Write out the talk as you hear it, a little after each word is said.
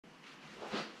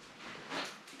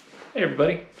Hey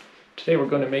everybody, today we're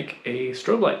going to make a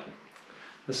strobe light.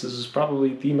 This is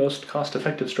probably the most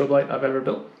cost-effective strobe light I've ever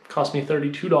built. It cost me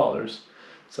 $32.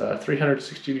 It's a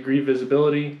 360-degree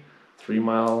visibility,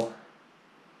 3-mile,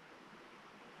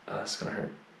 it's gonna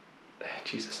hurt,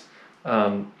 Jesus,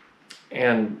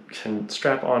 and can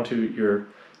strap onto your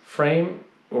frame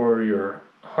or your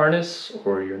harness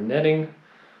or your netting,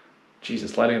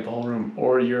 Jesus, lighting up the whole room,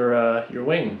 or your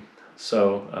wing.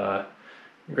 So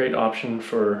great option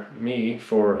for me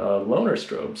for a loaner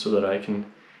strobe so that I can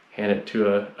hand it to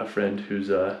a friend who's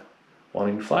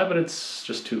wanting to fly, but it's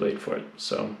just too late for it.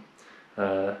 So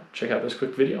check out this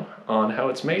quick video on how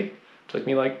it's made. It took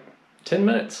me like 10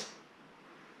 minutes.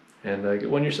 And get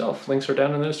one yourself. Links are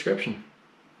down in the description.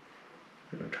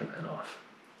 I'm going to turn that off.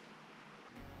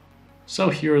 So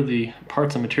here are the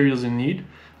parts and materials you need.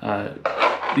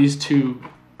 These two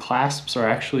clasps are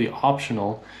actually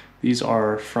optional. These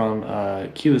are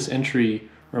from keyless entry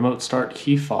remote start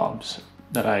key fobs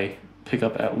that I pick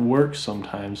up at work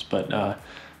sometimes, but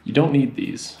you don't need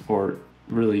these or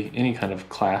really any kind of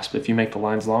clasp if you make the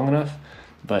lines long enough,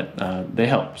 but they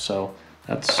help. So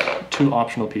that's two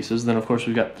optional pieces. Then of course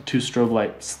we've got the two strobe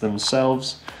lights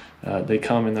themselves. They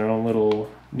come in their own little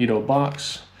neato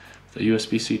box, the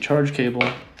USB-C charge cable,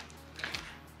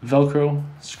 Velcro,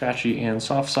 scratchy and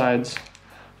soft sides,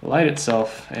 the light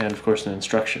itself, and of course an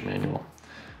instruction manual.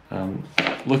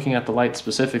 Looking at the light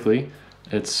specifically,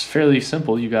 it's fairly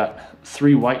simple. You got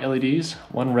 3 white LEDs,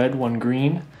 1 red, 1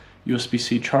 green,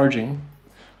 USB-C charging.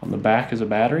 On the back is a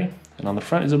battery, and on the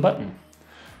front is a button.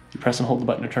 You press and hold the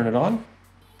button to turn it on.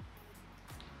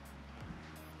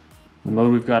 The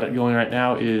mode we've got it going right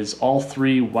now is all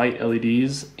 3 white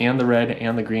LEDs and the red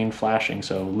and the green flashing,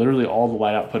 so literally all the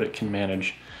light output it can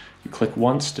manage. You click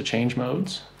once to change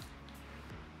modes.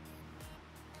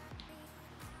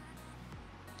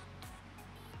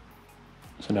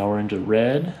 So now we're into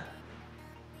red,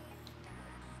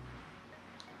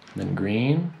 then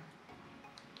green,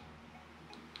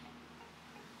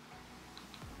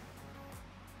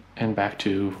 and back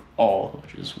to all,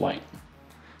 which is white.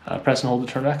 Press and hold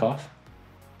to turn back off.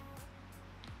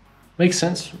 Makes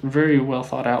sense, very well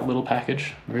thought out little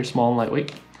package, very small and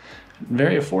lightweight,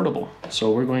 very affordable.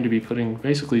 So we're going to be putting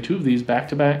basically 2 of these back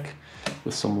to back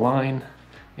with some line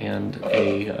and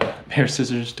a pair of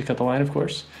scissors to cut the line, of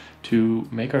course, to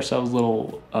make ourselves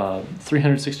little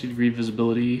 360-degree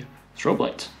visibility strobe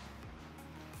lights.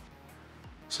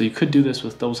 So you could do this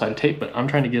with double-sided tape, but I'm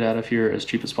trying to get out of here as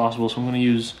cheap as possible, so I'm going to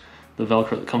use the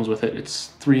Velcro that comes with it.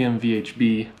 It's 3M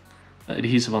VHB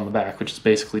adhesive on the back, which is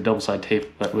basically double-sided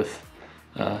tape, but with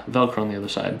Velcro on the other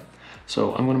side.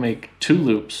 So I'm going to make 2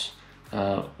 loops,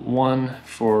 one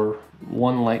for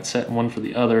one light set and one for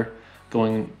the other,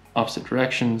 going opposite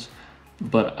directions,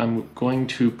 but I'm going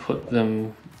to put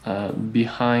them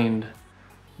behind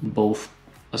both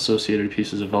associated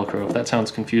pieces of Velcro. If that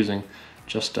sounds confusing,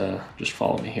 just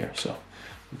follow me here. So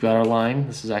we've got our line.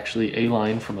 This is actually a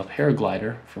line from a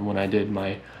paraglider from when I did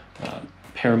my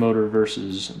paramotor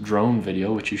versus drone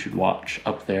video, which you should watch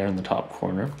up there in the top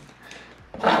corner.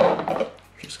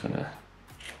 Just gonna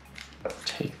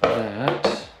take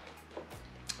that.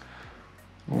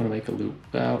 I'm gonna make a loop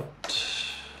about,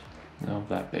 no,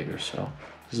 that bigger, so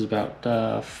this is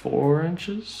about 4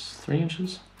 inches, 3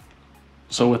 inches.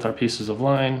 So with our pieces of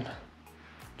line,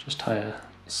 just tie a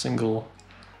single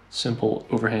simple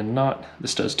overhand knot.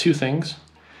 This does 2 things.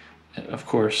 It of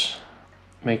course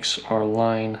makes our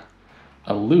line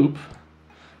a loop,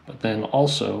 but then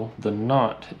also the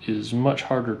knot is much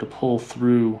harder to pull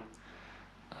through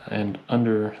and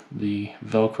under the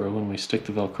Velcro when we stick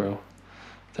the Velcro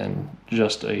than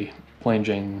just a plain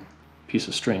Jane piece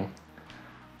of string.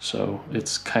 So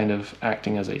it's kind of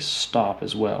acting as a stop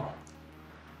as well.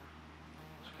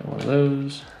 So got one of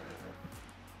those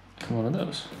and one of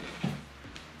those.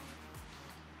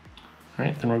 All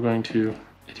right, then we're going to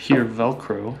adhere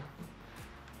Velcro,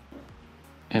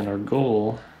 and our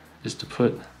goal is to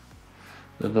put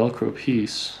the Velcro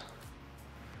piece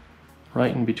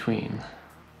right in between,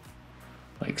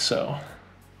 like so,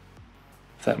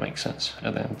 if that makes sense,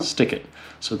 and then stick it.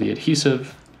 So the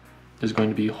adhesive is going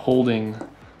to be holding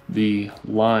the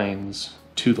lines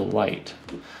to the light,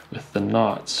 with the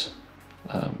knots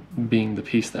being the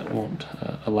piece that won't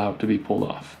allow it to be pulled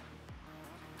off.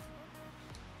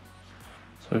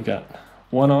 So we've got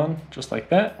one on, just like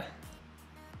that.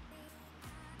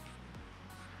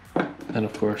 And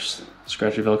of course,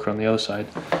 scratchy Velcro on the other side.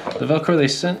 The Velcro they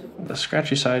sent, the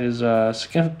scratchy side is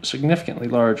significantly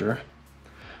larger.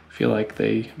 I feel like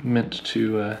they meant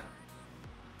to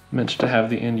have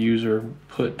the end user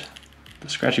put the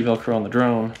scratchy Velcro on the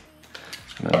drone,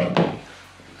 and then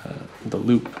the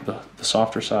loop, the the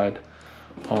softer side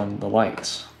on the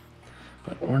lights,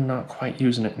 but we're not quite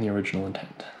using it in the original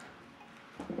intent.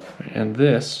 And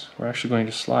this, we're actually going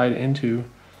to slide into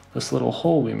this little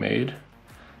hole we made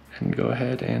and go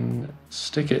ahead and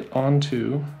stick it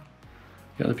onto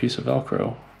the other piece of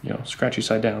Velcro, you know, scratchy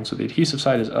side down. So the adhesive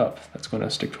side is up. That's going to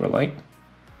stick to our light.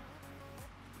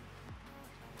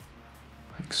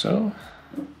 Like so.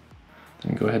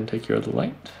 Then go ahead and take your other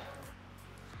light.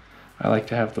 I like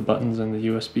to have the buttons and the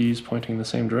USBs pointing the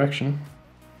same direction.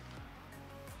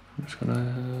 I'm just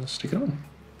gonna stick it on.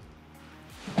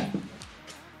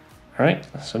 All right,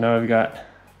 so now we've got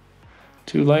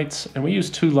 2 lights, and we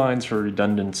use 2 lines for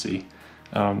redundancy.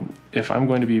 If I'm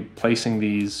going to be placing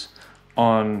these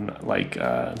on like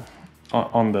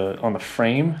on the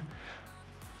frame,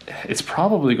 it's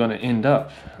probably going to end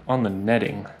up on the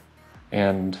netting.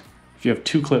 And if you have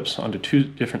 2 clips onto 2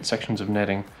 different sections of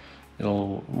netting,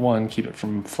 it'll, 1, keep it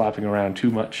from flapping around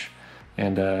too much,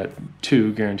 and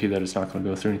 2, guarantee that it's not going to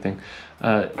go through anything.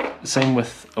 Same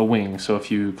with a wing. So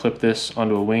if you clip this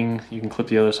onto a wing, you can clip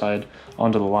the other side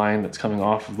onto the line that's coming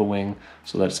off of the wing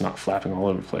so that it's not flapping all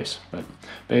over the place. But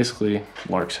basically,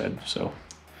 lark's head. So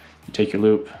you take your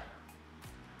loop,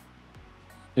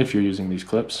 if you're using these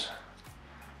clips,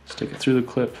 stick it through the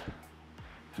clip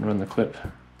and run the clip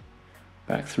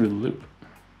back through the loop.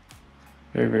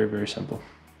 Very, very, very simple.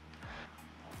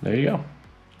 There you go.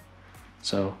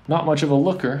 So not much of a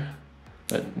looker,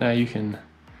 but now you can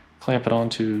clamp it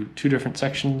onto 2 different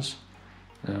sections,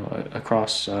 you know,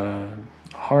 across a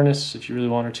harness if you really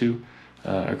wanted to,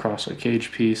 across a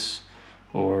cage piece,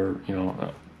 or you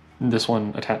know, this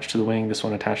one attached to the wing, this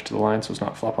one attached to the line, so it's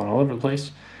not flopping all over the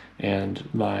place. And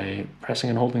by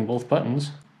pressing and holding both buttons,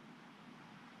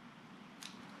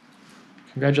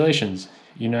 congratulations,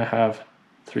 you now have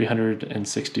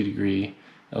 360-degree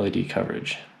LED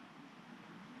coverage.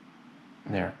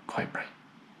 And they're quite bright.